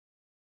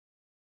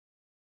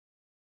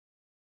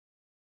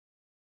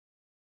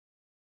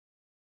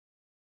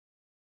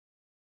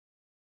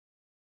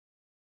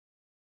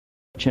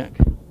check.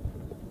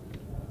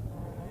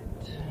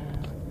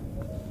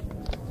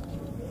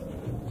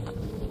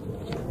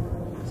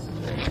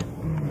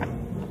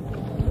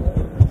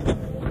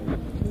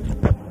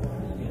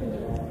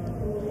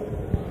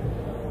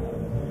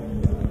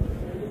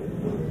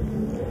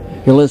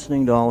 You're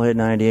listening to All Hit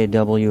 98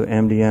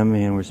 WMDM,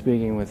 and we're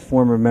speaking with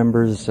former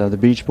members of the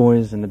Beach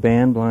Boys and the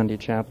band, Blonde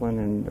Chaplin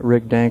and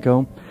Rick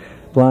Danko.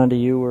 Blondie,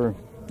 you were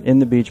in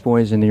the Beach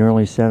Boys in the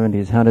early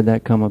 70s. How did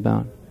that come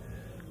about?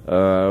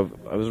 I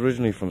was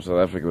originally from South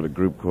Africa with a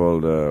group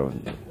called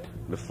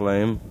The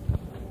Flame.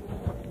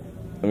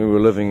 And we were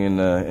living in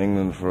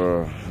England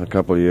for a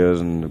couple of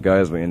years, and the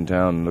guys were in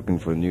town looking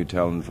for new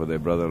talent for their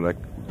Brother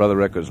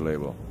Records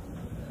label.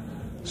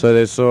 So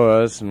they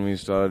saw us, and we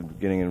started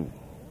getting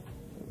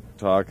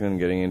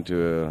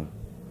into a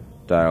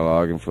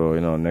dialogue, and for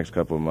the next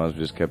couple of months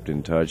we just kept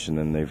in touch, and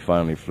then they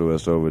finally flew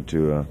us over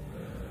to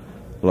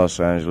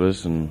Los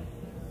Angeles and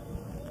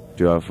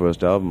do our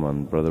first album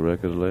on Brother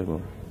Records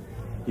label.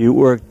 You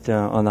worked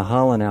on the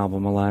Holland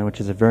album a lot,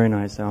 which is a very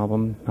nice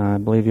album. I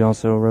believe you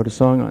also wrote a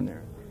song on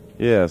there.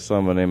 Yeah, a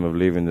song by the name of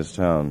Leaving This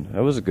Town.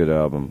 That was a good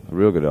album, a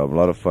real good album, a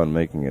lot of fun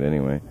making it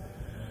anyway.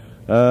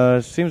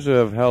 It seems to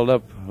have held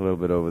up a little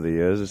bit over the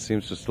years. It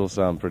seems to still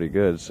sound pretty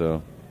good,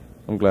 so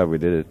I'm glad we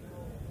did it.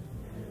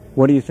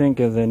 What do you think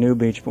of the new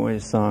Beach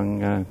Boys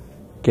song,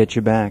 Get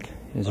You Back?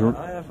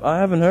 I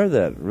haven't heard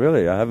that,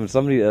 really. I haven't.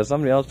 Somebody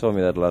else told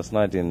me that last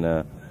night in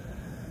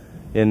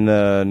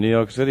New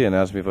York City and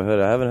asked me if I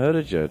heard it. I haven't heard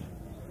it yet.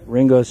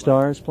 Ringo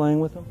Starr is playing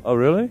with them? Oh,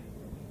 really?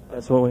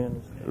 That's what we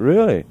understand.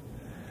 Really?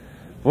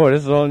 Boy,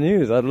 this is all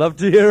news. I'd love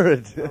to hear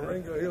it.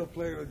 Ringo, he'll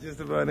play with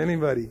just about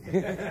anybody.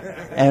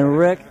 And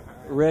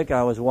Rick,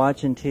 I was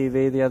watching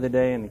TV the other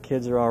day, and the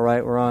Kids Are All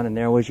Right were on, and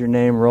there was your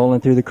name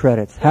rolling through the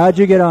credits. How'd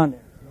you get on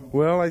there?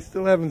 Well, I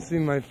still haven't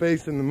seen my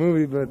face in the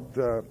movie, but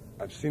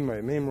I've seen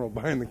my name roll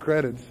behind the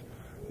credits.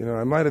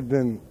 I might have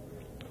been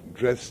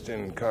dressed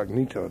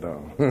incognito,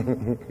 though.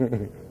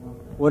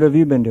 What have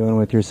you been doing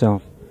with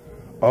yourself?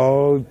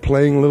 Oh,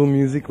 playing a little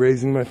music,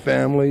 raising my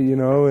family,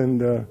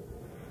 and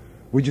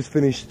we just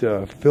finished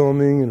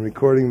filming and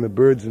recording the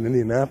Byrds in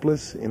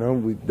Indianapolis.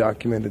 We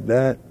documented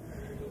that,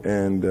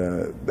 and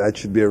that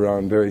should be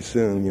around very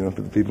soon,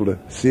 for the people to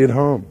see at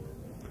home.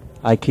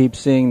 I keep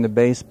seeing the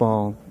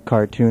baseball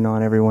cartoon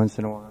on every once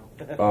in a while.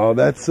 Oh,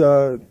 that's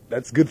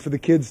good for the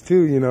kids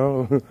too,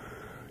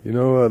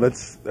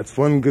 that's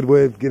one good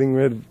way of getting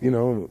rid of,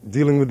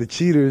 dealing with the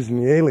cheaters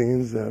and the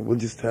aliens. We'll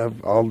just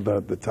have all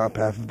the top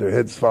half of their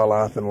heads fall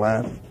off and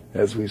laugh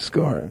as we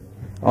score.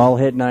 All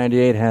Hit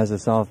 98 has a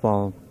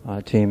softball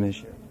team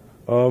this year.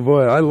 Oh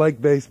boy, I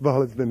like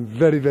baseball. It's been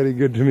very, very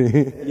good to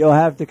me. You'll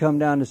have to come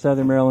down to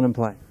Southern Maryland and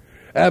play.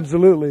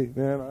 Absolutely,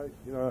 man.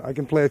 I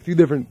can play a few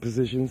different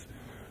positions.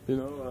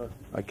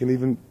 I can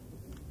even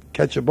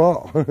catch a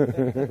ball.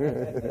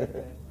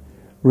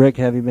 Rick,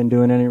 have you been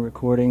doing any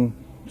recording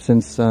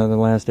since the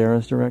last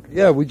Arista record?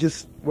 Yeah, we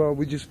just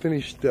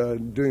finished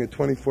doing a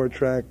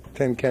 24-track,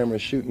 10-camera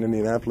shoot in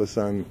Indianapolis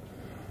on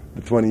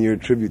the 20-year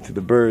tribute to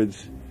the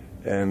Byrds,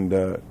 and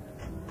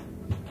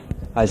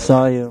I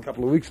saw you a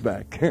couple of weeks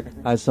back.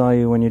 I saw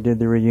you when you did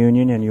the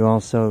reunion, and you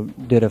also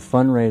did a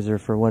fundraiser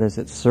for, what is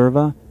it,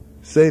 Saba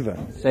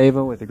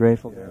with the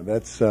Grateful Dead. Yeah,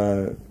 that's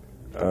an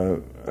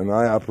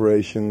eye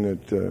operation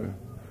that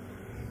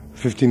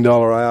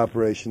 $15 eye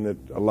operation that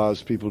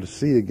allows people to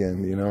see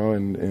again,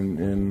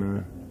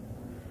 and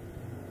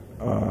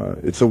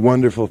it's a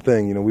wonderful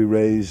thing. We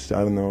raised,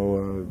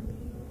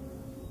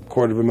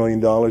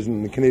 $250,000,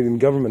 and the Canadian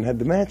government had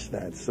to match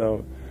that.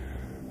 So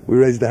we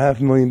raised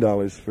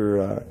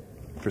 $500,000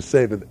 for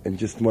Saba in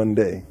just one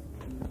day.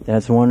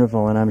 That's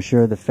wonderful, and I'm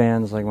sure the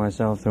fans like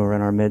myself who are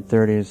in our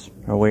mid-30s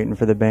are waiting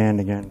for the band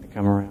again to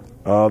come around.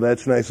 Oh,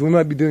 that's nice. We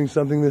might be doing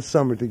something this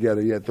summer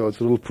together yet, though it's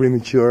a little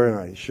premature, and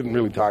I shouldn't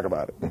really talk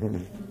about it.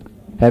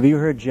 Have you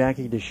heard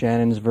Jackie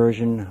DeShannon's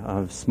version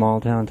of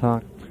Small Town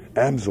Talk?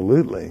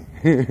 Absolutely.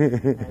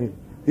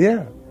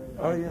 Yeah.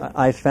 Oh, yeah.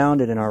 I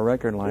found it in our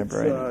record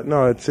library.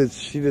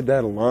 She did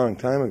that a long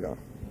time ago.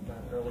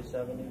 Early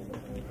 70s?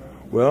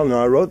 Well,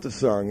 no, I wrote the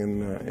song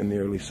in the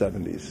early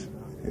 70s,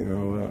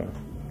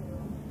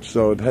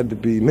 so it had to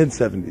be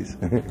mid-70s.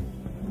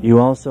 You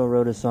also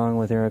wrote a song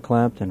with Eric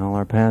Clapton, All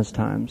Our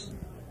Pastimes.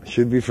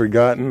 Should be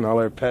forgotten. All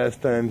our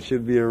pastimes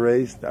should be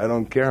erased. I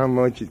don't care how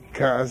much it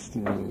costs.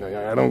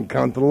 I don't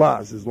count the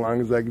loss as long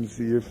as I can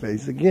see your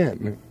face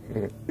again.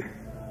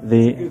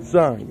 Good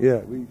song,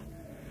 yeah.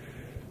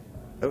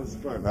 That was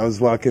fun. I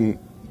was walking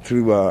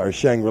through our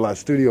Shangri-La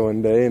studio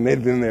one day, and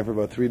they'd been there for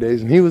about 3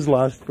 days, and he was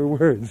lost for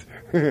words.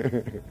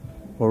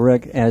 Well,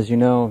 Rick, as you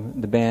know,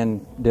 the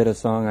band did a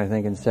song, I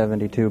think, in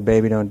 '72,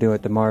 Baby Don't Do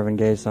It, the Marvin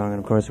Gaye song, and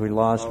of course we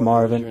lost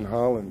Marvin. In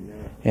Holland, yeah.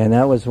 And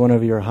that was one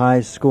of your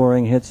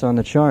high-scoring hits on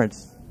the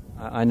charts.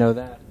 I know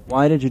that.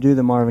 Why did you do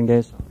the Marvin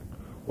Gaye song?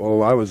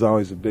 Well, I was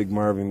always a big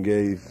Marvin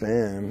Gaye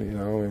fan,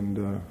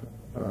 and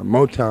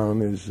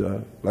Motown is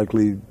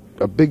likely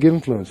a big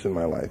influence in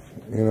my life,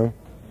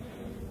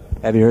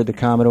 Have you heard the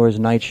Commodore's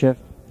Night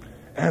Shift?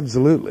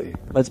 Absolutely.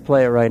 Let's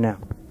play it right now.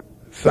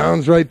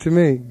 Sounds right to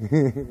me.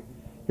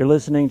 You're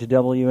listening to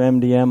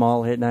WMDM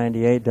All Hit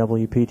 98,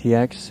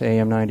 WPTX,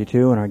 AM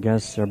 92, and our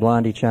guests are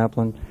Blondie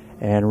Chaplin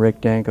and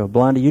Rick Danko.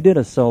 Blondie, you did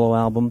a solo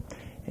album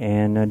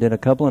and did a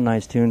couple of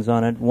nice tunes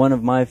on it. One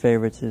of my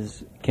favorites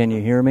is Can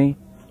You Hear Me?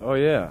 Oh,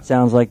 yeah.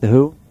 Sounds like The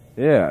Who?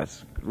 Yeah,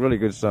 it's a really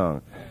good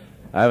song.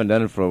 I haven't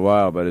done it for a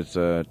while, but it's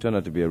turned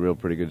out to be a real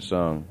pretty good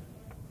song.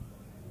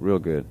 Real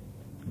good.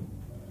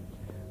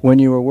 When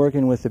you were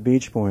working with the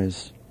Beach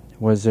Boys,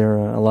 was there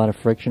a lot of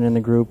friction in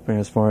the group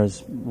as far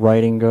as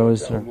writing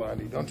goes? Don't tell him,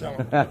 Blondie. Don't tell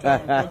him. Don't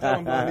tell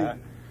him,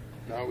 Blondie.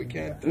 No, we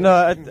can't.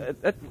 No,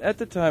 at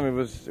the time it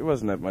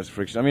wasn't that much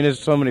friction. I mean, there's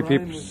so many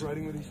people. Was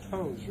writing with his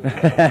toes.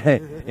 Right?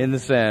 In the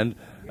sand.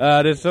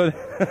 There's so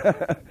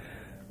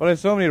well, there's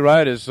so many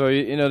writers, so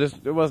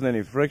there wasn't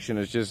any friction.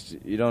 It's just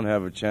you don't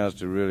have a chance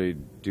to really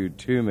do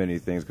too many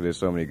things because there's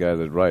so many guys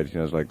that write.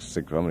 It's like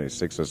 6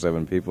 or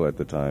 7 people at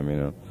the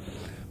time.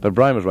 But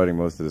Brian was writing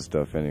most of the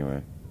stuff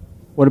anyway.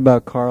 What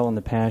about Carl and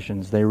the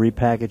Passions? They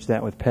repackaged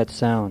that with Pet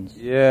Sounds.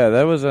 Yeah,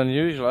 that was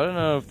unusual. I don't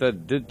know if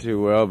that did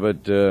too well,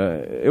 but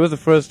it was the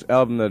first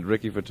album that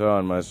Ricky Fatah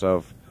and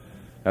myself,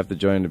 after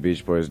joining the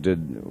Beach Boys,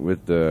 did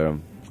with the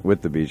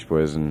Beach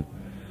Boys, and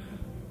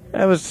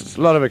it was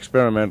a lot of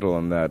experimental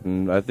on that.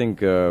 And I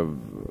think the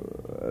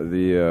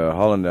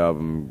Holland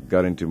album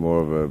got into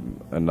more of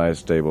a nice,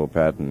 stable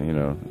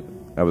pattern.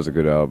 That was a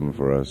good album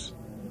for us.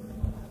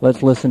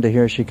 Let's listen to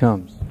Here She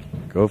Comes.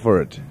 Go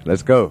for it.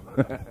 Let's go.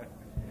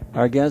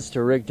 Our guests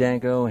are Rick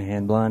Danko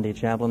and Blondie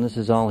Chaplin. This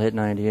is All Hit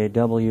 98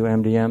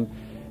 WMDM.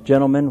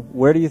 Gentlemen,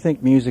 where do you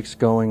think music's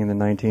going in the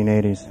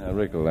 1980s?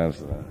 Rick will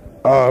answer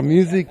that.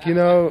 Music,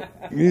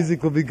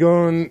 music will be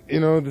going,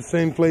 the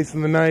same place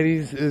in the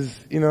 90s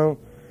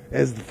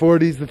as the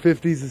 40s, the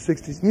 50s, the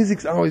 60s.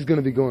 Music's always going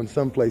to be going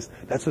someplace.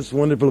 That's what's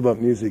wonderful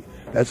about music.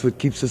 That's what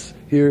keeps us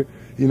here.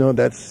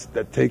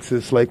 That takes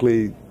us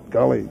likely,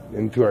 golly,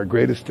 into our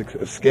greatest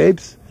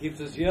escapes. Keeps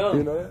us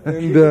young.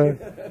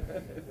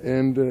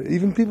 And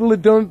even people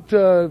that don't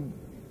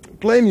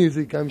play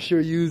music, I'm sure,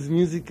 use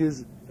music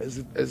as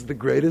the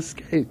great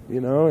escape,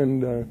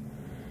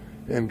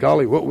 and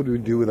golly, what would we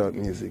do without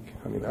music?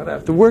 I mean, I'd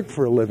have to work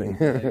for a living.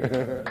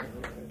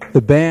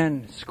 The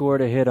band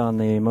scored a hit on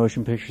the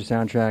motion picture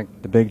soundtrack,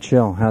 The Big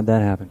Chill. How'd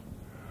that happen?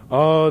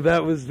 Oh,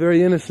 that was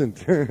very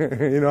innocent.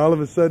 All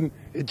of a sudden,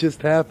 it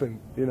just happened.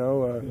 We've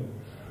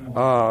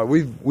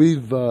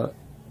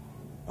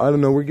I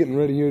don't know, we're getting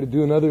ready here to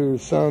do another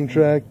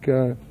soundtrack,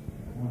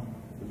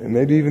 and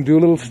maybe even do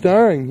a little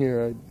starring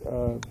here.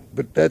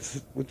 But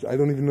I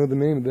don't even know the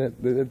name of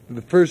that.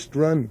 The first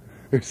run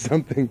or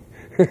something.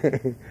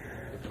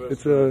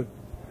 It's a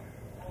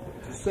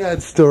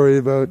sad story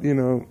about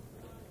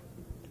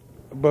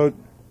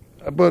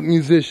about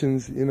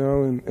musicians,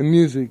 and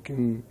music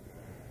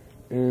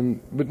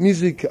but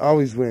music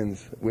always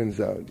wins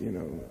out,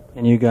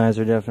 And you guys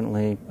are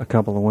definitely a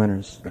couple of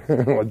winners.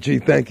 Well, gee,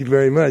 thank you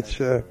very much.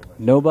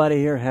 Nobody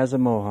here has a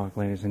mohawk,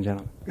 ladies and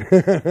gentlemen.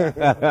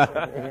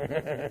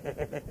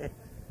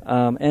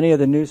 Any of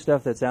the new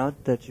stuff that's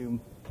out that you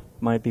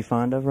might be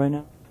fond of right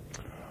now?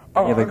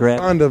 Oh, I'm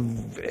fond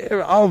of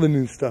all the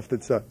new stuff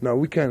that's out. No,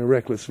 we kind of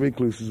reckless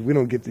recluses. We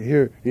don't get to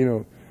hear,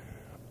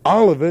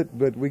 all of it,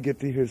 but we get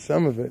to hear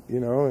some of it,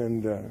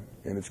 and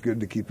it's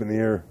good to keep an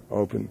ear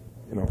open.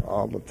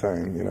 All the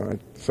time. I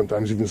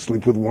sometimes even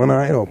sleep with one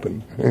eye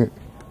open.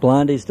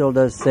 Blondie still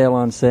does Sail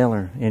on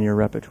Sailor in your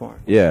repertoire.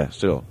 Yeah,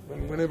 still.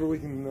 Whenever we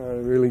can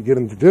really get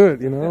him to do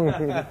it,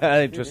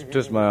 I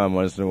twist my arm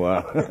once in a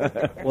while.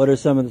 What are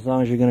some of the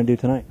songs you're going to do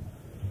tonight?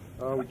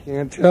 Oh, we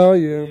can't tell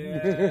you.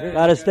 Yeah.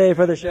 Gotta stay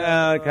for the show.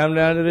 Yeah, come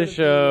down to the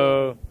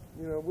show.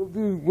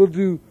 We'll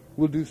do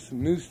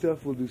some new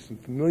stuff. We'll do some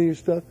familiar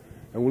stuff,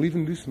 and we'll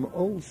even do some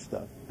old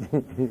stuff.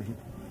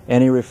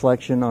 Any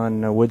reflection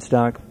on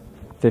Woodstock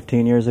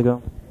 15 years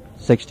ago?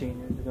 16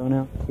 years ago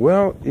now?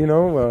 Well,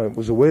 it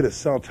was a way to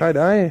sell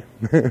tie-dye.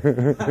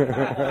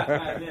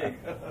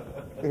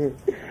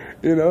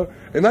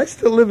 And I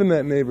still live in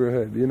that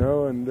neighborhood,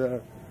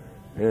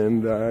 and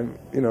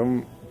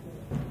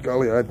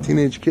golly, I have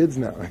teenage kids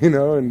now,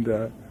 and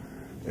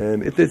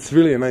it's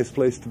really a nice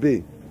place to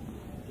be.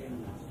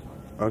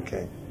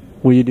 Okay.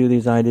 Will you do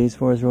these IDs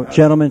for us?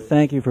 Gentlemen,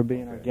 thank you for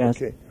being our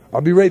guest. Okay. I'll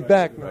be right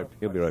back now.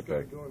 He'll be right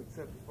back.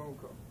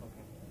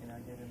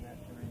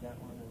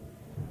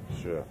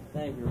 Sure.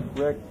 Thank you,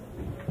 Rick.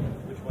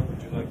 Which one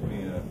would you like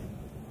me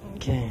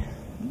Okay.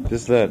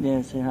 Just that?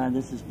 Yeah, say hi.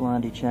 This is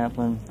Blondie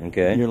Chaplin.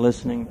 Okay. You're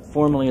listening,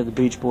 formerly of the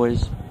Beach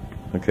Boys.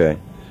 Okay.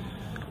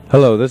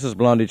 Hello, this is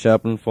Blondie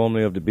Chaplin,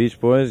 formerly of the Beach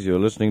Boys. You're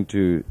listening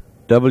to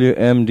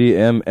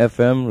WMDM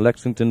FM,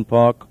 Lexington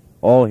Park,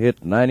 All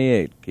Hit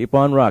 98. Keep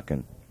on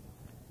rocking.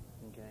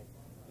 Okay.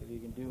 If you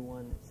can do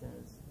one that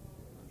says,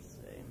 let's see.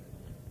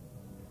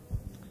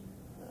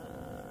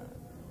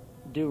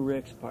 Do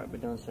Rick's part, but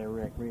don't say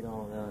Rick. Read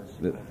all of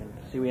those.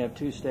 See, we have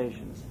 2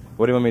 stations.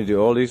 What do you want me to do,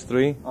 all these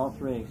 3? All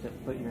 3,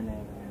 except put your name in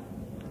there.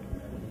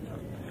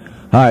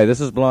 Hi, this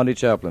is Blondie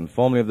Chaplin,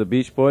 formerly of the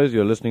Beach Boys.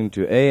 You're listening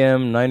to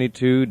AM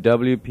 92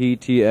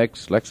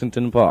 WPTX,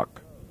 Lexington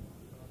Park.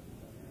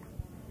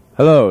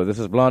 Hello, this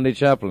is Blondie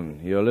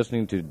Chaplin. You're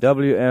listening to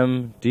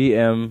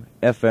WMDM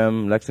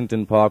FM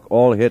Lexington Park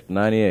All Hit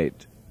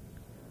 98.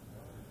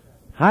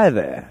 Hi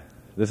there.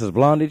 This is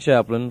Blondie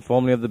Chaplin,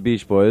 formerly of the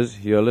Beach Boys.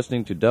 You're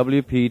listening to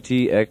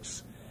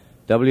WPTX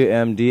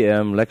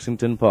WMDM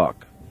Lexington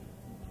Park.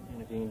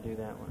 And if you can do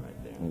that one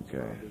right there.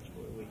 Okay.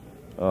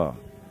 Oh.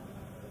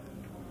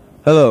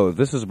 Hello,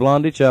 this is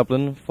Blondie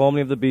Chaplin,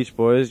 formerly of the Beach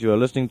Boys. You are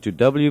listening to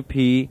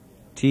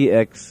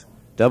WPTX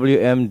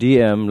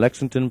WMDM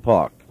Lexington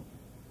Park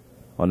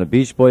on the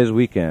Beach Boys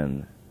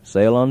weekend.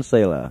 Sail on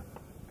Sailor.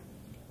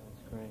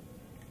 That's great.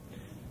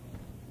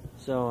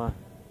 So,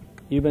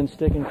 you've been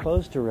sticking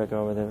close to Rick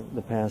over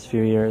the past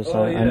few years.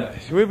 Oh, yeah.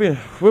 We've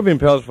been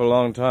pals for a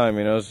long time,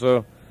 you know,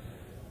 so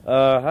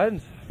I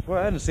hadn't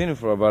seen him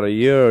for about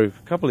a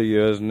couple of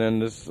years, and then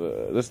this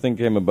thing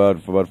came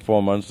about for about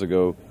 4 months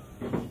ago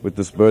with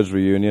this Byrds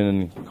reunion,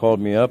 and he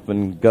called me up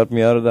and got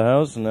me out of the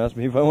house and asked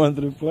me if I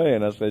wanted to play,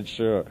 and I said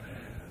sure.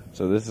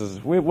 So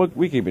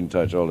we keep in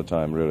touch all the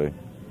time, really.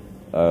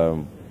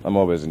 I'm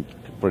always in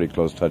pretty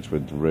close touch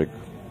with Rick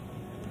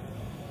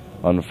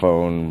on the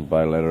phone,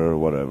 by letter, or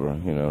whatever,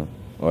 you know.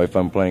 Or if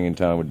I'm playing in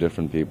town with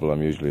different people,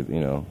 I'm usually,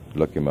 you know,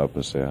 look him up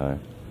and say hi.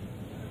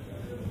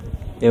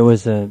 It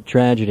was a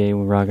tragedy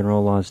when rock and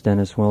roll lost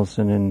Dennis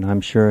Wilson, and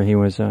I'm sure he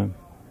was a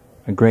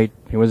great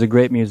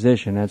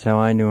musician. That's how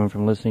I knew him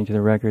from listening to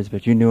the records,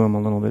 but you knew him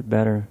a little bit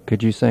better.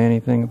 Could you say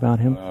anything about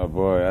him? Oh,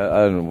 boy,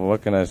 I don't know.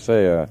 What can I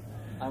say?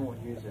 I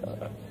won't use it.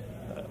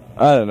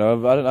 I don't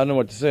know. I don't know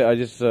what to say. I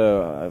just,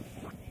 God,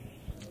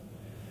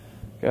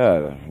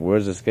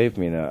 words escape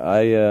me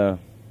now.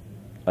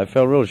 I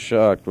felt real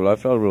shocked. Well, I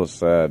felt real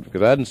sad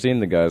because I hadn't seen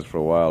the guys for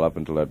a while up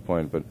until that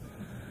point. But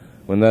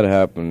when that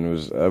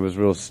happened, I was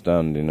real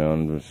stunned, you know.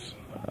 And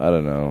I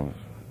don't know.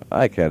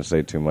 I can't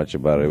say too much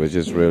about it. It was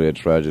just really a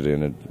tragedy,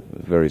 and it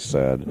was very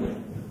sad,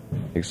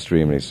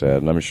 extremely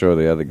sad. And I'm sure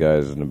the other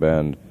guys in the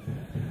band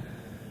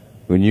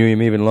who knew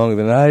him even longer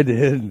than I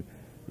did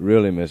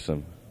really miss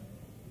him.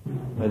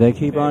 But they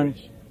keep on.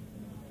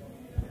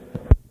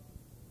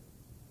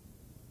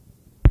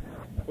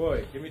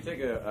 Boy, can we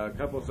take a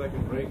couple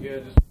second break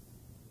here?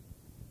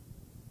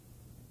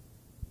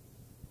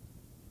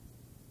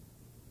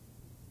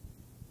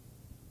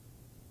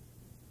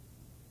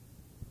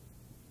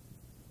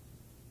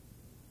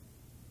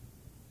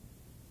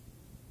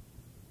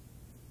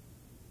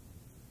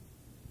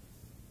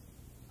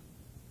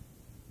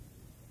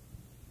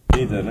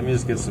 Let me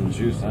just get some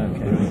juice.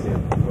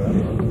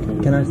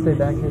 Can I stay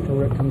back here till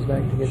Rick comes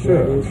back to get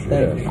Sure, the juice?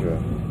 sure.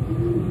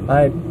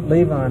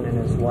 Levon and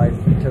his wife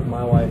took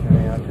my wife and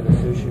me out to the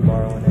sushi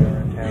bar when they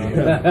were in town.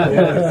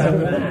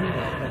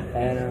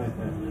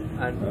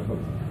 And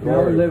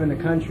now we live in the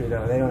country,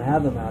 though. They don't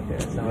have them out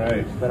there. So.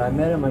 Right. But I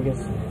met him, I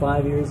guess,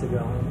 5 years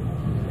ago.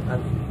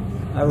 And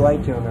I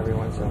write to him every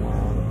once in a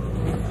while.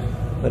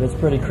 But it's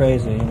pretty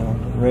crazy, you know.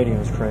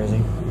 Radio's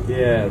crazy.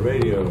 Yeah,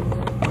 radio.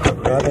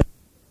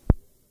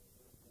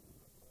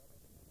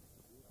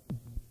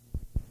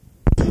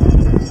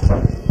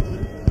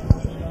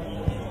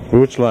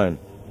 Which line?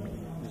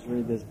 Just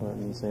read this part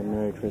and you say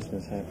Merry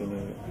Christmas, Happy New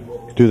Year.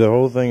 Do the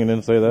whole thing and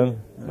then say that?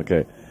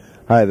 Okay.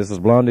 Hi, this is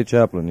Blondie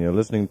Chaplin. You're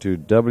listening to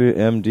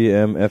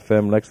WMDM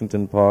FM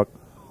Lexington Park,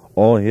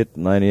 All Hit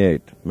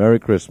 98. Merry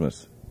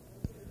Christmas.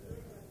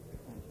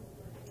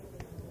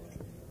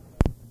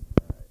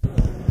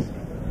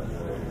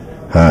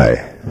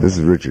 Hi, this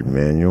is Richard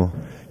Manuel.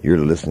 You're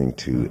listening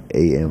to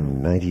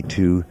AM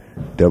 92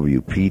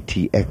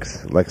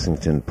 WPTX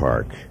Lexington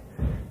Park.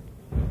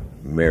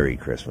 Merry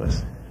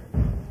Christmas.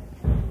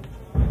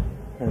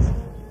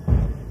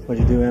 Would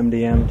you do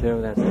MDM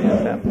too? That's the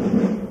FM.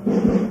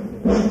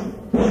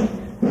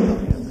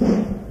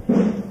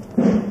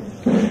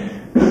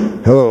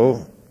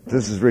 Hello,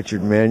 this is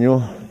Richard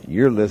Manuel.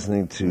 You're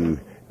listening to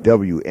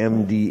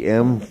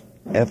WMDM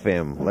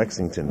FM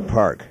Lexington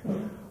Park.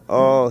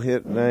 All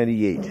Hit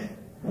 98.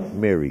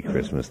 Merry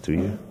Christmas to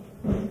you.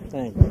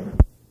 Thank you.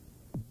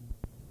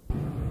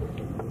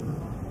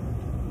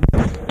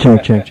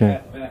 Check.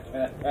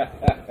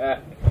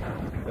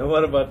 And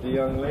what about the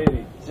young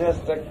lady?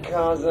 Just a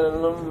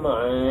cousin of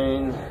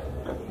mine.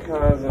 A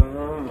cousin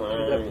of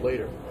mine.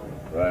 Later.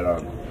 Right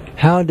on.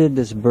 How did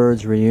this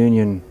Byrds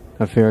reunion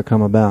affair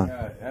come about?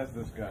 That's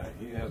this guy.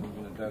 He hasn't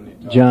been done any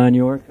talking. John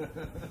York?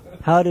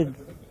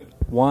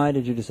 Why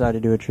did you decide to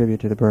do a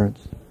tribute to the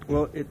Byrds?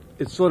 Well,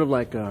 it's sort of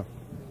like a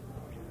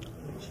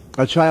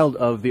child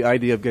of the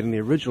idea of getting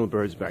the original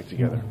Byrds back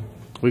together.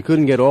 We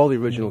couldn't get all the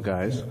original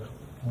guys,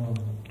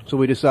 so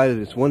we decided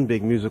it's one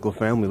big musical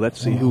family. Let's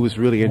see who was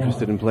really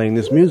interested in playing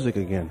this music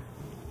again.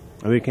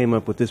 And we came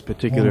up with this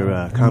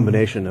particular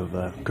combination of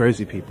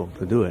crazy people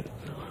to do it.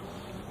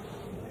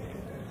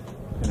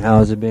 And how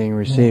is it being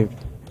received?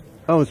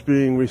 Oh, it's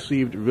being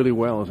received really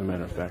well, as a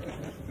matter of fact.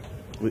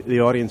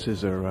 The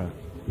audiences are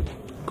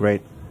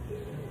great.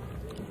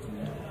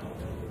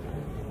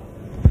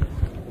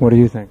 What do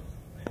you think?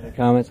 Any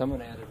comments? I'm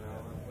going to add it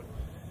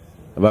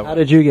now. How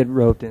did you get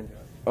roped in?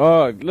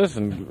 Oh,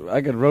 listen,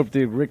 I got roped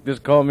in. Rick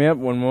just called me up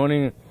one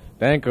morning,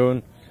 Danko,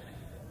 and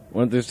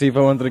wanted to see if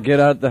I wanted to get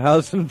out of the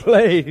house and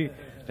play.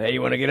 Hey,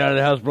 you want to get out of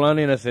the house,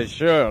 Blondie? And I said,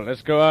 sure,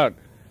 let's go out.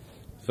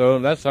 So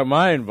that's how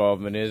my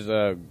involvement is.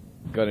 That's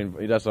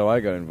how I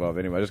got involved.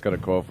 Anyway, I just got a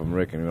call from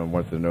Rick, and he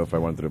wanted to know if I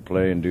wanted to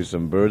play and do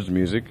some Byrds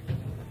music.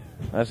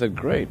 I said,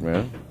 great,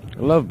 man. I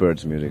love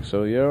Byrds music,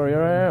 so here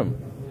I am.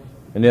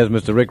 And there's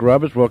Mr. Rick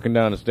Roberts walking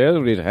down the stairs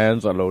with his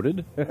hands are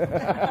loaded. That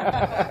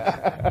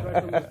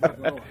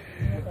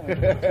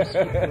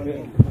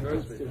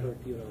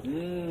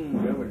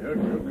would hurt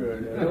real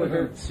good. That would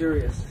hurt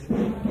serious.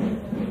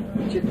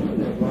 What you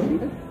doing there,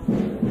 Blondie?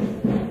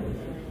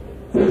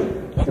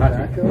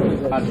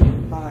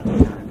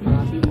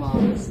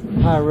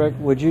 Hi, Rick.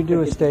 Would you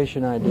do a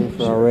station ID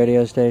for our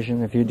radio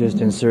station if you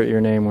just insert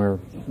your name where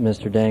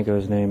Mr.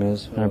 Danko's name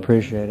is? I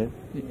appreciate it.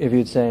 If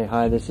you'd say,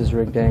 hi, this is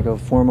Rick Danko,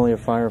 formerly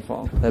of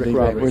Firefall. That'd be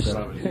great.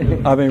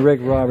 Rick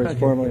Roberts,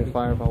 formerly of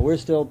Firefall. We're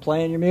still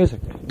playing your music.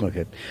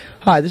 Okay.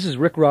 Hi, this is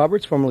Rick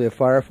Roberts, formerly of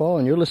Firefall,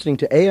 and you're listening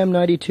to AM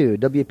 92,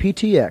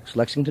 WPTX,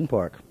 Lexington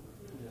Park.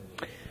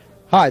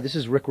 Hi, this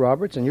is Rick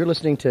Roberts, and you're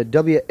listening to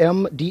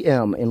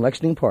WMDM in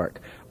Lexington Park,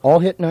 All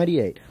Hit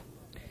 98.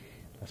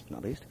 Last but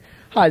not least.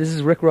 Hi, this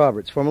is Rick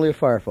Roberts, formerly of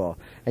Firefall,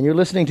 and you're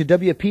listening to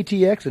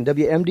WPTX and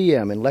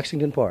WMDM in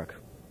Lexington Park.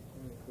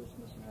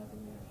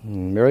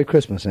 Merry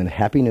Christmas and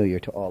Happy New Year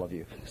to all of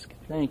you.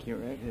 Thank you,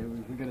 Rick.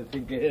 We're going to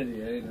think ahead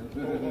here.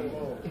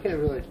 Yeah,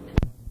 really.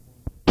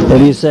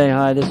 If you say,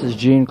 hi, this is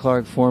Gene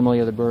Clarke, formerly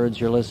of the Byrds,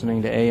 you're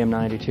listening to AM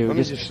 92. Let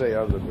me just say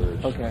of the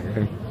Byrds.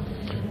 Okay.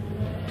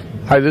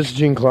 Hi, this is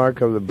Gene Clarke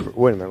of the...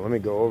 Wait a minute, let me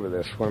go over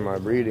this. What am I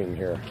reading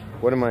here?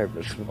 What am I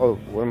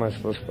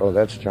supposed to... Oh,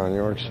 that's John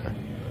York's.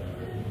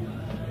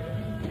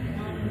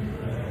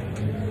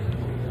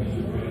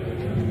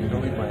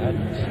 Don't leave my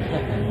address.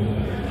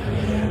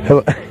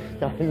 Hello.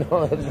 I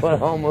know, that's what I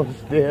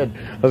almost did.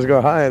 Let's go,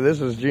 hi,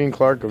 this is Gene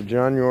Clarke of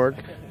John York,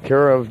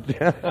 care of...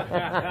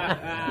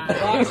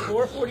 Box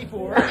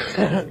 444.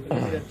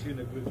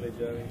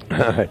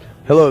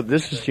 Hello,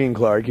 this is Gene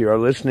Clarke. You are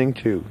listening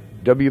to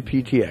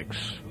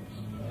WPTX.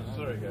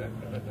 Sorry, guy.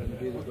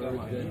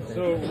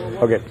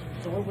 Okay.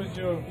 So what was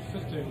your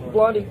sister?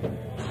 Blondie.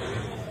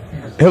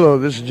 Hello,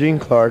 this is Gene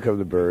Clarke of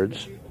the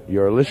Byrds.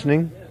 You are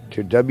listening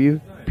to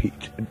WP...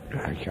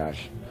 Oh,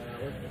 gosh.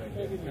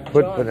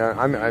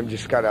 I'm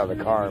just got out of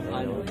the car.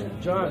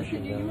 John,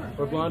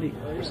 or Blondie,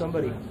 or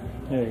somebody.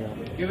 There you go.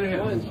 Give it a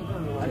hand.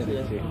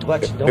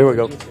 Here we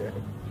go.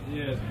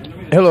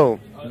 Hello,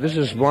 this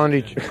is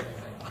Blondie.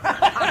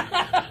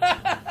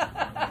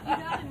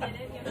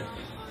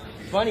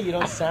 Funny, you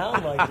don't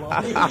sound like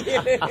Blondie.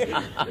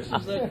 This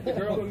is the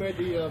girl who made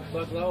the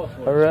baklava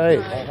for us. All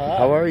right.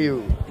 How are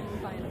you?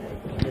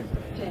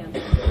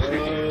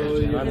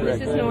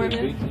 This is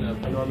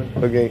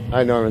Norman. Okay.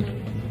 Hi, Norman.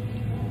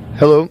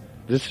 Hello,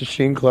 this is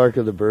Gene Clarke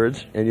of the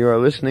Byrds, and you are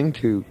listening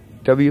to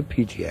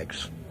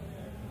WPTX.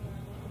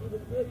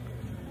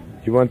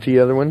 You want the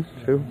other one,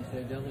 too?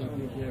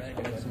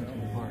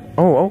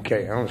 Oh,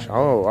 okay.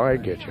 Oh, I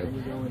get you.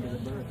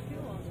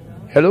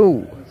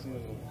 Hello.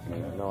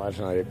 No, that's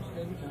not it.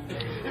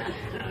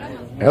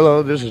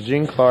 Hello, this is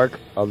Gene Clarke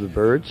of the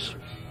Byrds.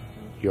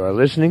 You are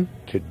listening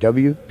to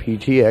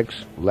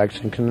WPTX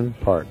Lexington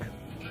Park.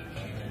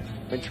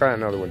 Let me try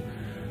another one.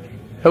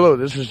 Hello,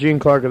 this is Gene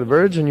Clarke of the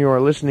Byrds, and you are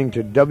listening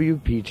to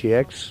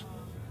WPTX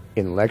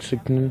in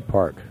Lexington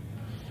Park.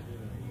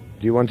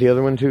 Do you want the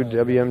other one too,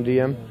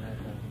 WMDM?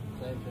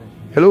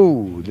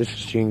 Hello, this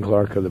is Gene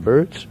Clarke of the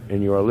Byrds,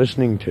 and you are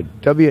listening to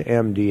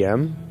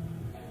WMDM,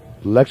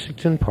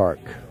 Lexington Park.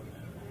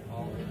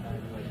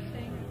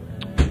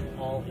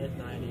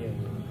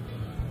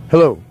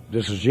 Hello,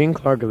 this is Gene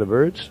Clarke of the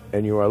Byrds,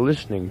 and you are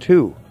listening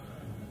to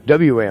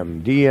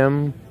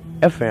WMDM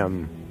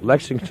FM,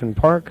 Lexington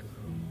Park,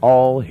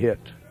 all hit.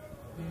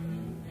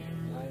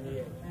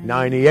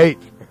 98.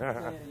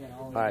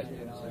 All right.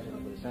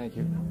 Thank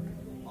you.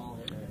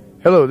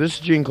 Hello, this is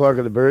Gene Clarke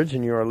of the Byrds,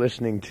 and you are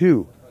listening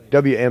to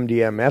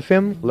WMDM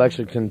FM,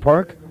 Lexington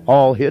Park,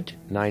 all hit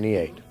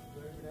 98.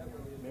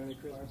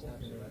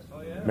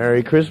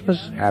 Merry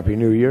Christmas, Happy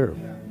New Year.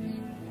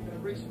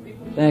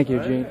 Thank you,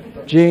 Gene.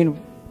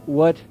 Gene,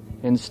 what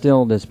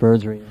instilled this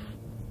Byrds reunion?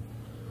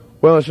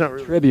 Well, it's not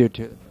really... Tribute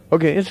to it.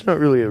 Okay, it's not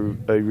really a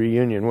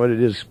reunion. What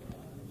it is,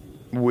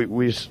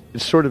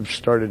 it sort of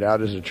started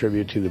out as a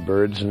tribute to the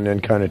Byrds and then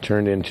kind of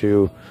turned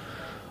into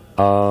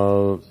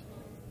a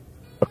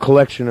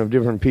collection of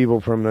different people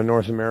from the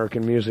North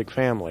American music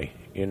family,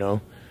 you know,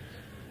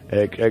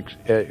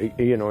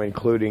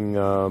 including,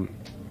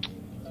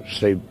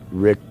 say,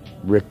 Rick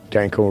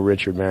Danko,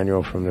 Richard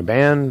Manuel from the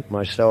band,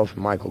 myself,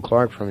 Michael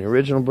Clarke from the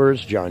original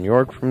Byrds, John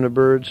York from the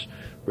Byrds,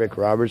 Rick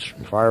Roberts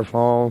from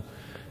Firefall,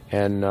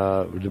 and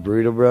the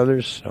Burrito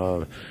Brothers,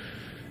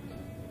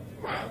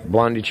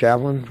 Blonde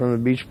Chaplin from the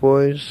Beach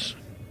Boys,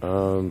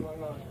 and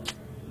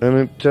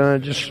it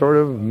just sort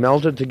of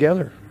melted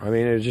together. I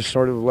mean, it was just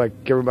sort of like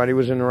everybody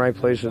was in the right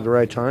place at the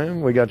right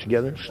time. We got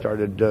together,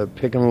 started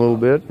picking a little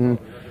bit, and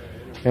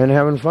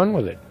having fun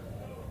with it.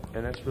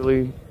 And that's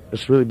really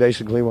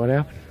basically what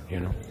happened,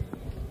 you know.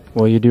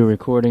 Will you do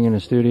recording in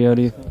a studio,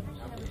 do you think?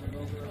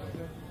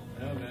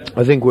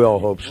 I think we all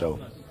hope so.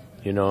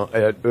 You know,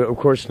 of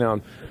course,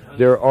 now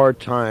there are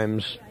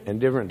times and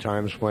different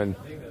times when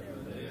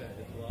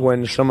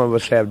some of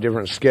us have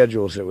different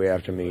schedules that we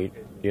have to meet.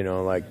 You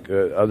know, like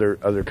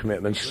other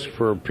commitments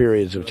for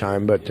periods of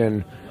time, but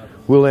then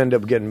we'll end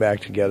up getting back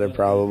together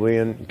probably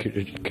and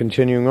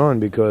continuing on,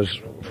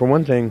 because for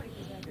one thing,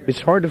 it's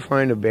hard to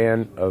find a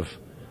band of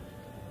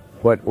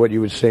what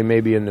you would say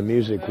maybe in the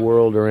music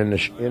world or in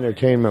the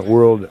entertainment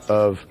world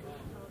of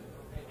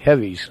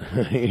heavies,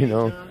 you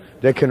know,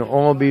 that can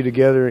all be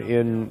together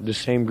in the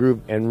same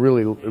group and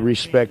really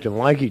respect and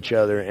like each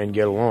other and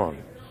get along.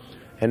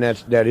 And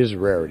that is a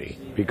rarity,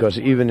 because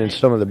even in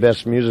some of the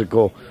best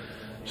musical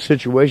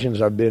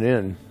situations I've been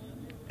in,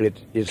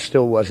 it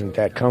still wasn't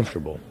that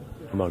comfortable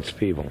amongst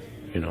people,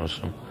 you know.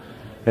 So,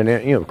 and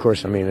you know, of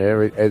course, I mean,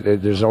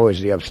 there's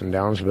always the ups and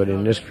downs, but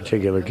in this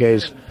particular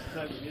case,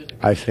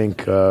 I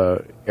think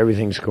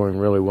everything's going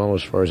really well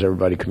as far as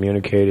everybody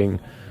communicating.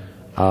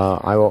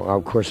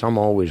 Of course, I'm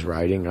always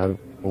writing. I've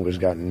always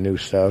gotten new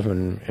stuff,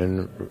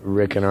 and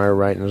Rick and I are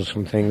writing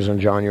some things,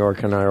 and John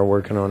York and I are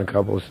working on a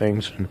couple of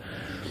things. And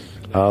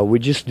we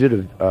just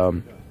did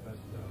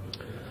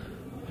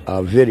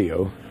a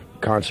video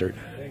concert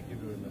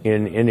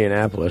in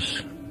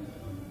Indianapolis,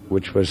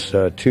 which was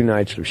 2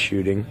 nights of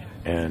shooting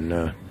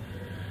and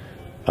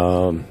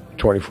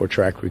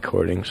 24-track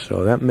recording.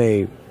 So that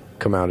may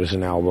come out as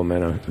an album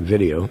and a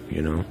video,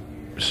 you know,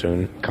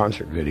 soon,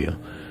 concert video.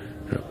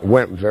 It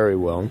went very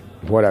well.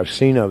 What I've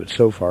seen of it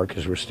so far,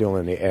 because we're still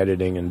in the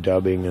editing and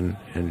dubbing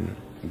and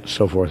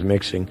so forth,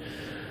 mixing,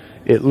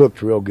 it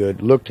looked real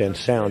good, looked and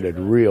sounded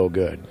real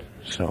good.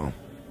 So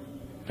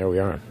there we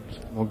are.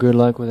 Well, good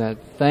luck with that.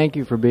 Thank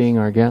you for being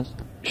our guest.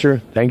 Sure.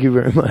 Thank you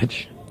very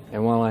much.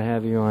 And while I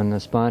have you on the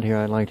spot here,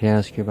 I'd like to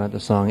ask you about the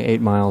song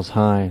 8 Miles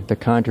High, the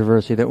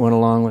controversy that went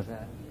along with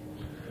that.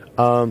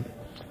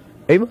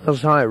 8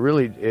 Miles High,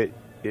 really,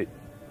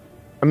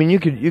 I mean, you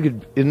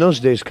could, in those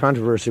days,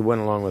 controversy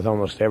went along with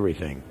almost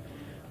everything,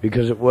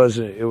 because it was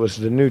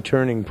the new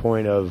turning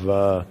point of,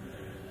 well,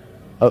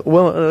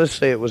 let's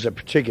say it was a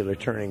particular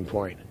turning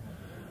point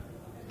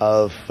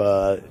of,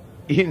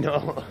 you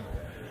know,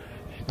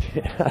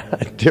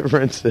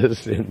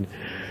 differences in,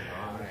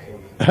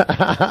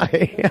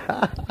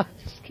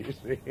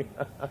 excuse me.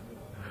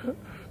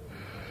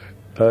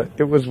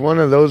 It was one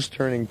of those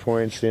turning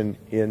points in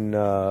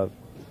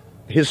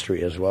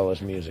history as well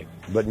as music.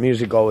 But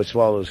music always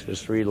follows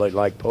history,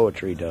 like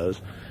poetry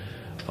does,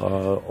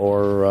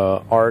 or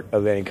art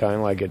of any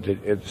kind. Like at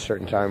a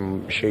certain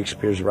time,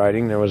 Shakespeare's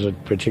writing, there was a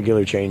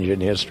particular change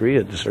in history.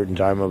 At a certain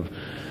time of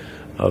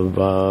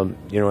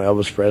you know,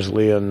 Elvis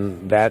Presley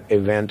and that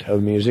event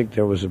of music,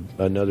 there was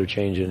another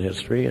change in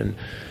history. And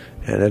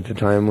at the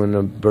time when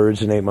the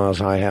Byrds and 8 Miles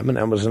High happened,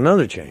 that was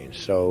another change.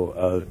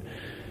 So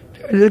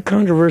the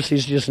controversy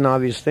is just an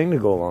obvious thing to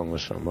go along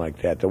with something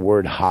like that. The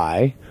word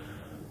high,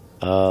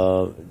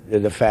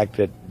 the fact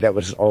that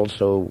was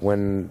also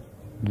when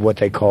what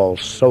they call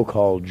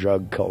so-called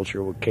drug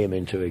culture came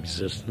into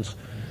existence,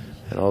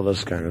 and all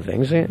those kind of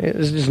things. It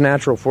was just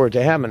natural for it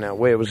to happen that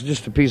way. It was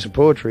just a piece of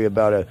poetry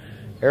about a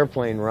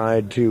airplane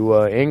ride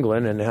to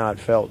England and how it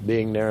felt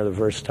being there the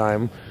first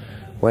time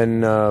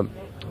when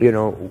you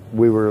know,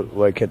 we were,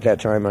 like, at that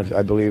time,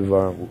 I believe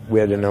we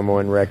had the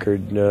 #1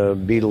 record,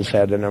 Beatles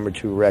had the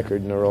 #2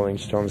 record, and the Rolling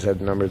Stones had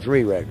the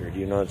 #3 record.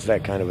 You know, it's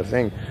that kind of a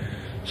thing.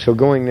 So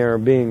going there,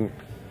 being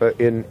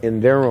in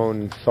their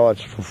own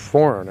thoughts for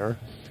foreigner,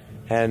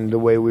 and the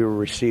way we were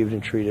received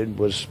and treated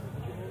was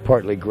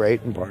partly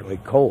great and partly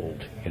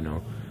cold, you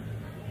know.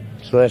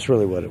 So that's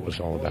really what it was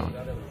all about.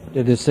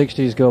 Did the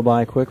 60s go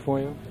by quick for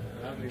you?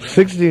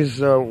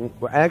 60s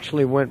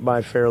actually went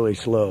by fairly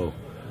slow.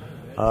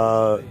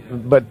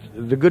 But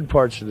the good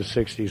parts of the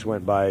 60s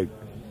went by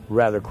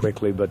rather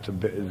quickly, but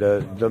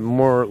the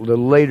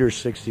later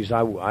 60s,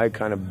 I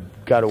kind of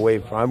got away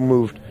from. I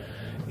moved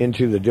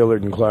into the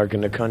Dillard and Clarke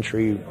and the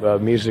country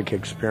music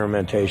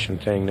experimentation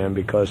thing then,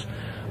 because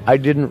I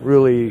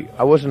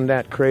wasn't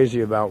that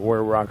crazy about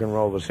where rock and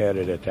roll was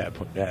headed at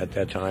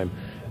that time.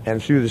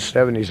 And through the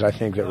 70s, I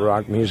think that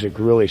rock music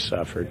really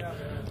suffered.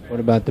 What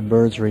about the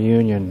Byrds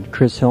reunion?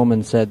 Chris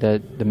Hillman said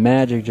that the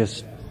magic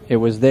it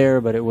was there,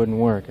 but it wouldn't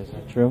work. Is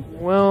that true?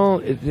 Well,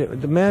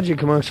 the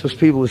magic amongst those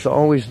people is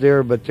always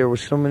there, but there were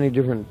so many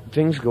different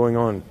things going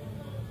on.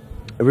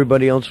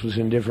 Everybody else was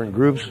in different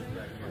groups.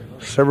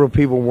 Several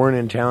people weren't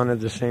in town at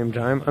the same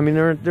time. I mean,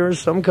 there are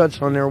some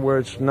cuts on there where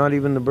it's not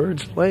even the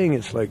Byrds playing.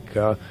 It's like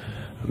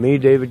me,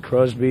 David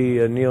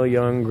Crosby, Neil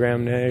Young,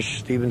 Graham Nash,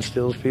 Stephen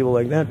Stills, people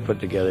like that put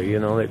together, you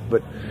know.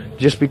 But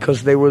just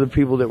because they were the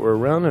people that were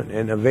around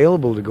and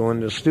available to go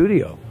into the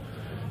studio.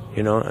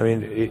 You know, I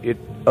mean,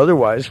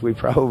 otherwise we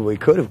probably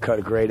could have cut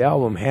a great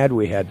album had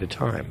we had the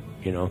time,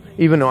 you know.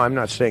 Even though I'm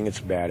not saying it's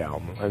a bad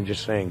album. I'm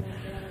just saying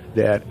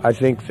that I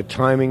think the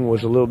timing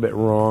was a little bit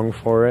wrong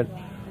for it.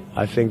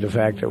 I think the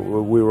fact that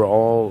we were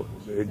all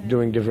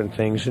doing different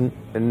things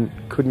and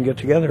couldn't get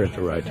together at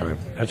the right time.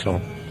 That's all.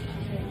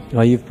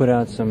 Well, you've put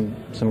out some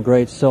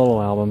great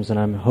solo albums, and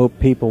I hope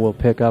people will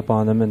pick up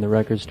on them in the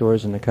record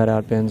stores and the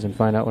cutout bins and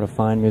find out what a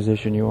fine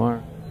musician you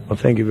are. Well,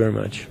 thank you very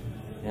much.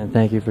 And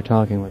thank you for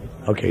talking with us.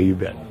 Okay, you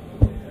bet. The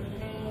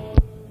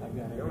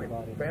only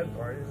bad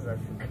part is I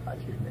forgot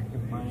your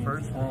name.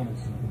 First Thomas.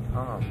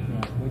 Tom.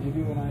 Would you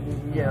do what I did?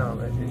 Yeah.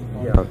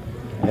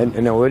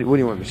 And now, what do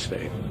you want me to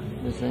say?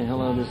 Just saying,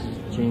 hello, this is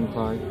Gene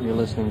Clarke. You're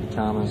listening to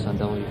Thomas on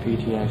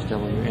WPTX,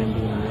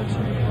 WMDM,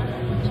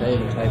 Lexington. Say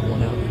to type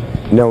one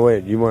out. No,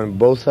 wait. You want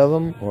both of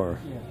them, or?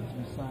 Yeah,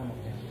 it's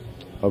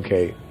simultaneous.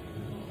 Okay.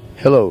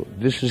 Hello,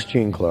 this is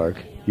Gene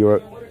Clarke.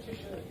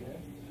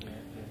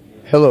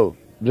 Hello,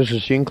 this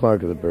is Gene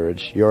Clarke of the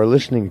Byrds. You are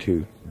listening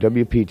to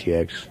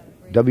WPTX,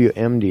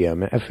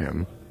 WMDM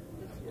FM,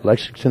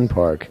 Lexington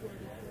Park,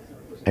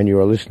 and you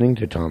are listening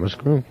to Thomas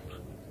Grooms.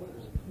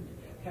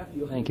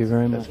 Thank you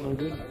very much.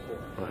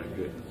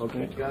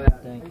 Okay.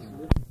 Thanks.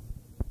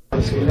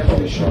 But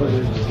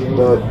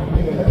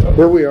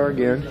here we are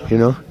again, you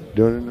know,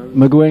 doing another.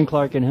 McGuinn,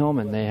 Clarke, and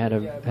Hillman, they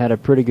had a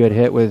pretty good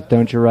hit with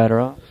Don't You Write Her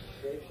Off.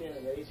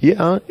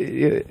 Yeah,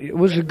 it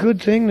was a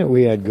good thing that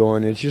we had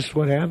going. It's just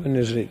what happened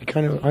is I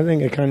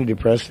think it kind of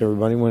depressed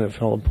everybody when it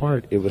fell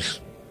apart. It was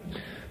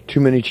too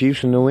many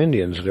Chiefs and no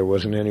Indians. There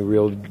wasn't any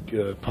real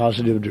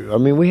positive. I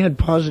mean, we had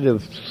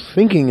positive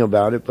thinking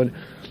about it, but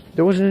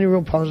there wasn't any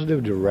real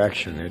positive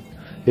direction.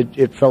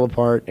 It fell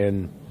apart,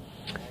 and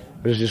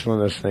it was just one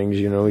of those things.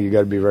 You know, you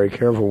got to be very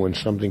careful when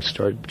something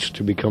starts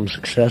to become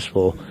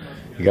successful.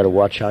 You got to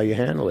watch how you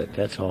handle it.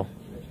 That's all.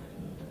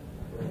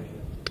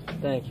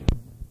 Thank you.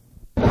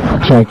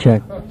 Check.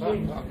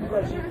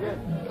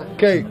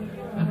 Okay.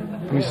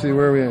 Let me see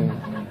where we are.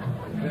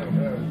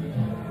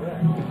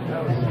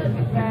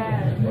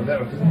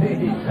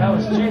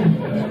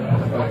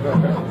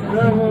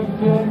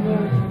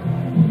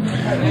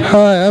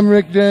 Hi, I'm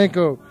Rick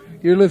Danko.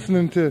 You're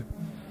listening to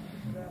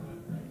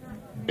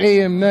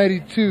AM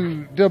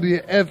 92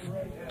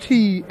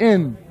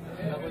 WFTN.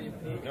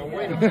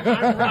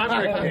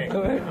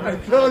 I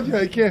told you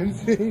I can't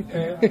see.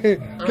 Okay,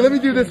 let me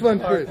do this one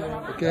first,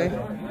 okay?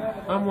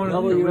 I'm one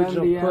of the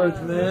original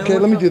Byrds, man. Okay,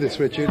 let me do this,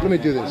 Richard. Let me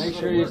do this. Make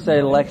sure you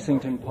say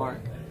Lexington Park.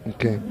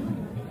 Okay.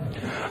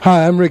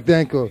 Hi, I'm Rick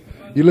Danko.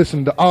 You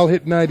listen to All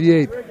Hit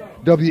 98,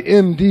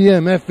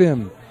 WMDM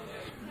FM.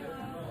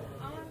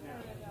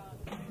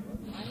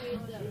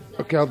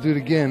 Okay, I'll do it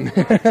again.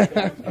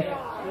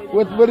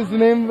 What is the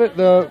name of it?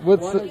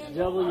 What is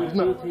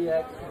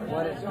WPTX?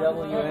 What is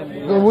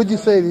WMDM? No, what'd you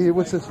say?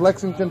 What's this?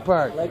 Lexington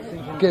Park.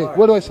 Lexington Okay, Park.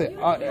 what do I say?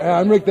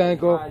 I'm Rick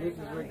Danko. Hi, this is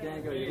Rick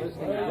Danko. You're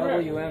listening to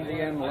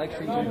WMDM,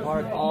 Lexington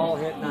Park, All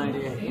Hit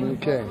 98.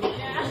 Okay.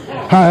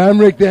 Hi, I'm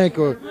Rick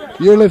Danko.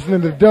 You're listening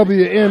to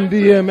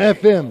WMDM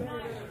FM,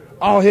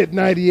 All Hit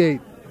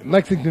 98,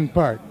 Lexington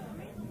Park.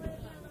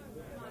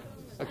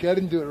 Okay, I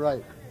didn't do it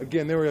right.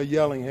 Again, they were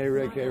yelling, hey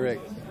Rick, hey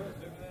Rick.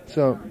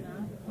 So,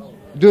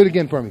 do it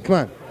again for me. Come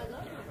on.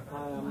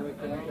 Hi, I'm Rick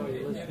Danko.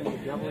 You're listening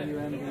to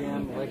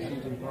WMDM,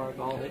 Lexington Park,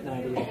 All Hit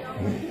 98.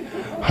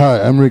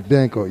 Hi, I'm Rick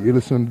Danko. You're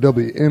listening to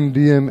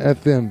WMDM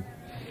FM,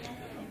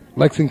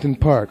 Lexington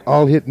Park,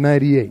 All Hit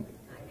 98.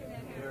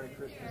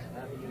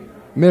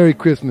 Merry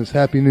Christmas,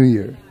 Happy New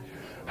Year.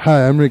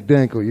 Hi, I'm Rick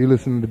Danko. You're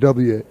listening to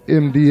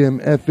WMDM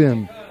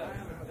FM,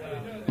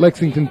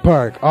 Lexington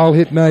Park, All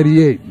Hit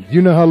 98.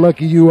 You know how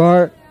lucky you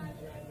are?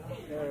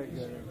 Very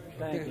good.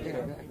 Thank you.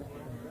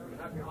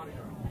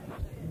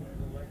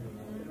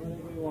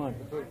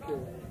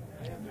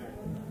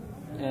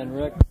 And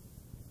Rick,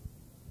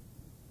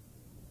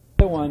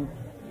 the other one.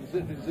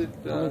 Let me see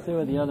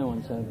what the other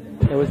one said.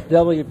 It was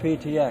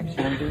WPTX.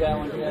 You want to do that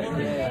one?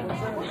 Yeah.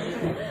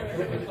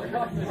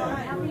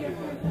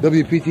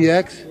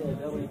 WPTX? Yeah,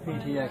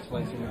 WPTX,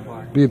 Lexington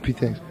Park.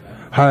 WPTX.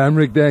 Hi, I'm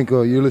Rick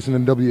Danko. You're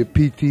listening to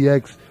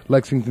WPTX,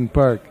 Lexington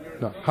Park.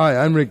 No. Hi,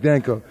 I'm Rick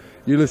Danko.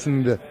 You're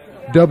listening to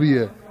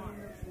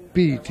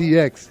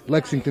WPTX,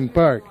 Lexington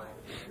Park.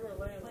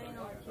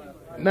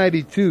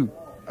 92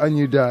 on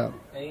your dial.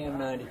 AM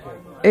 92.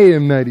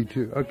 AM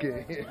 92.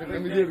 Okay.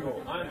 Let me do it again.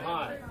 I'm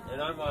high,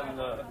 and I'm on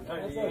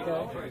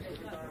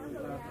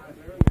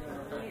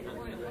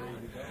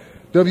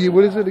W,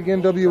 what is it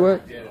again? W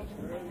what? Do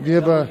you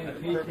have a...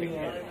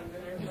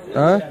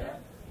 Huh?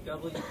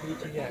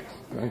 WPTX.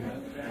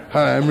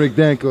 Hi, I'm Rick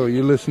Danko.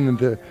 You're listening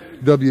to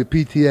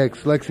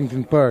WPTX,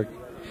 Lexington Park.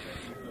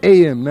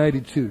 AM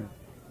 92.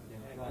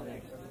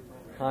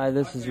 Hi,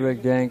 this is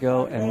Rick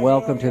Danko, and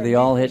welcome to the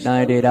All Hit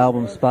 98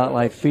 album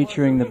Spotlight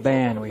featuring the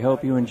band. We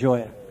hope you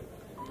enjoy it.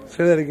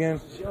 Say that again.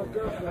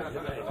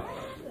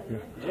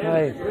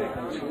 Hi.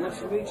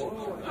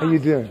 How you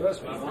doing?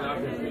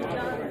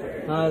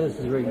 Hi, this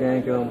is Rick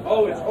Danko, and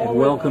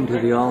welcome to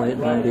the All Hit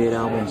 98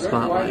 album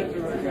Spotlight.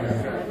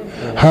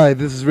 Hi,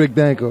 this is Rick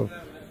Danko.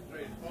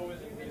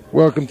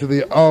 Welcome to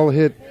the All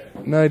Hit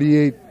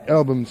 98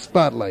 album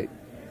Spotlight.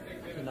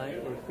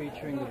 Tonight we're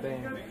featuring the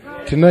band.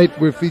 Tonight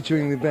we're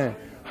featuring the band.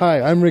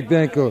 Hi, I'm Rick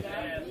Danko.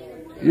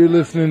 You're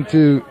listening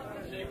to...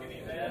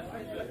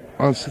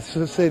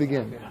 say it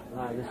again.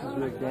 Hi, this is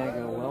Rick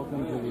Danko.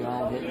 Welcome to the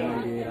All Hit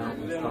 98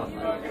 album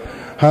Spotlight.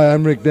 Hi,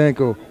 I'm Rick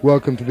Danko.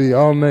 Welcome to the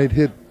All Night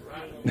Hit...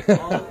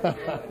 Hi,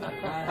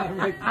 I'm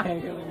Rick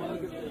Danko.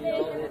 Welcome to the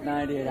All Hit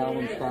 98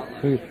 album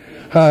Spotlight.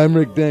 Hi, I'm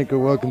Rick Danko.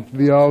 Welcome to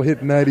the All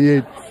Hit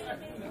 98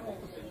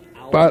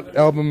 Spot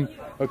album.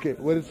 Okay,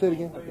 what did it say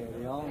again? Okay,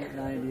 the All Hit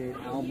 98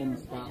 album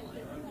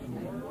spotlight.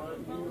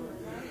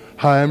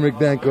 Hi, I'm Rick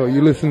Danko.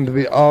 You listen to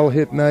the All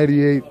Hit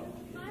 98.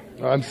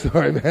 Oh, I'm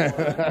sorry, man.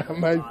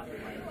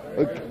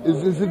 Okay.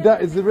 Is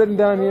it written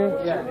down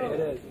here? Yeah, it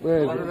is.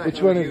 Where is it?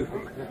 Which one is it?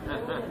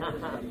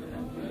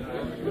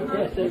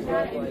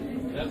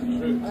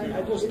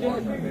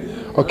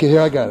 Okay,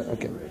 here I got it.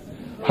 Okay.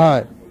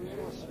 Hi,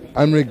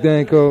 I'm Rick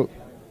Danko.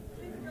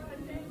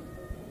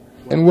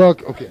 And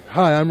welcome. Okay.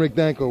 Hi, I'm Rick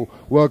Danko.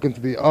 Welcome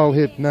to the All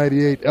Hit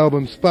 98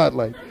 album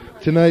spotlight.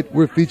 Tonight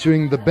we're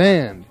featuring the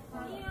band.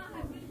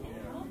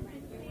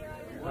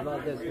 How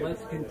about this?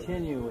 Let's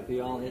continue with the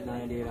All Hit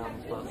 98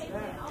 album spotlight.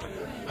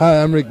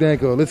 Hi, I'm Rick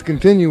Danko. Let's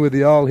continue with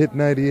the All Hit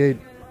 98.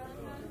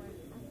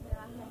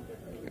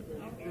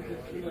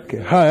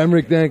 Okay. Hi, I'm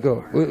Rick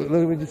Danko.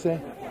 What did you say?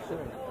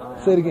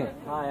 Say it again.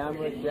 Hi, I'm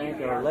Rick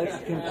Danko.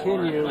 Let's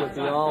continue with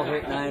the All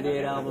Hit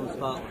 98 album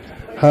spotlight.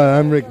 Hi,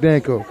 I'm Rick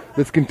Danko.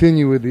 Let's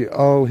continue with the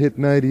All Hit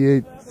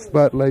 98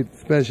 Spotlight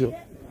Special.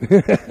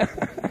 You're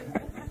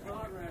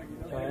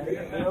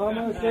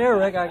almost there,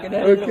 Rick. I can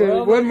Okay,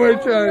 one more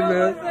time,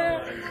 man.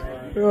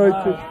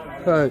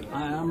 Hi.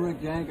 Hi, I'm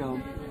Rick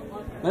Danko.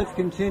 Let's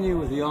continue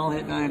with the All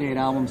Hit 98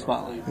 album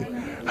spotlight.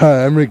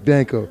 Hi, I'm Rick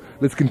Danko.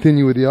 Let's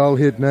continue with the All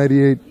Hit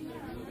 98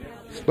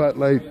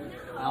 Spotlight.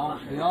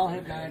 The All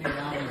Hit 98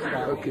 album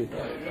spotlight. Okay.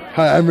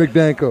 Hi, I'm Rick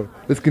Danko.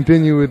 Let's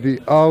continue with the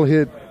All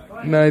Hit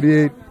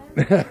 98.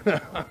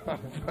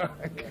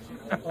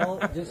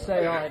 Just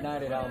say All Hit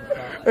 98 album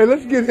spotlight. Hey,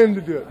 let's get him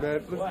to do it,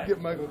 man. Let's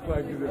get Michael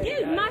Clarke to do it.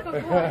 He's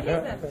Michael Clarke.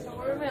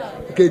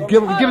 Okay,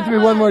 give it to me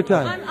one more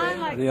time. I'm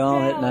like The All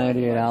Hit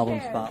 98 album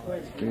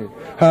spotlight.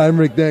 Hi, I'm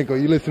Rick Danko.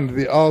 You listen to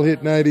the All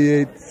Hit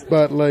 98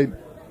 Spotlight.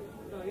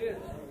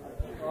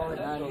 All Hit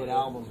 98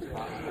 album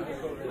spotlight.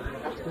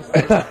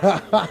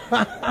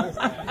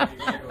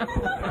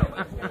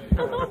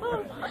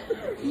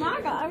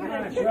 my God.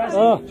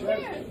 Oh,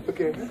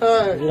 Okay.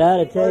 Hi. is it out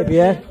of tape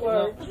yet?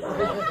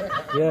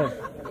 Yeah.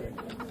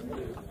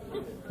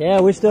 Yeah,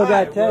 we still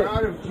got tape.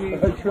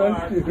 I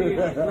trust you.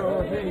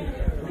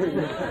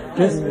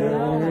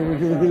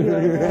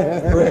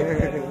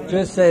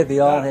 Just say the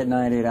All Hit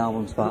 98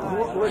 album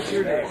spotlight. What's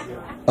your name?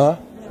 Say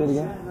it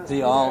again.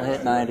 The All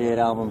Hit 98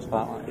 album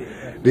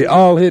spotlight. The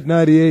All Hit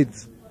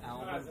 98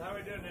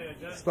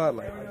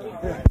 Spotlight.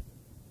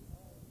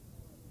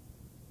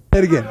 Say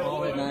it again.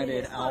 All Hit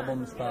 98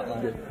 album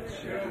spotlight.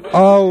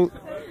 All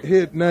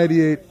Hit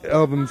 98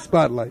 Album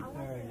Spotlight.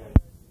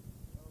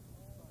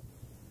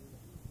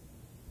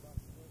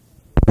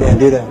 Yeah,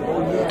 do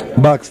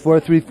that. Box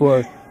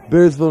 434,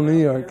 Bearsville, New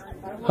York.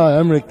 Hi,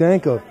 I'm Rick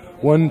Danko.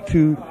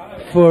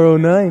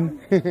 12409.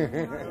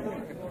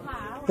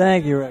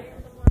 Thank you, Rick.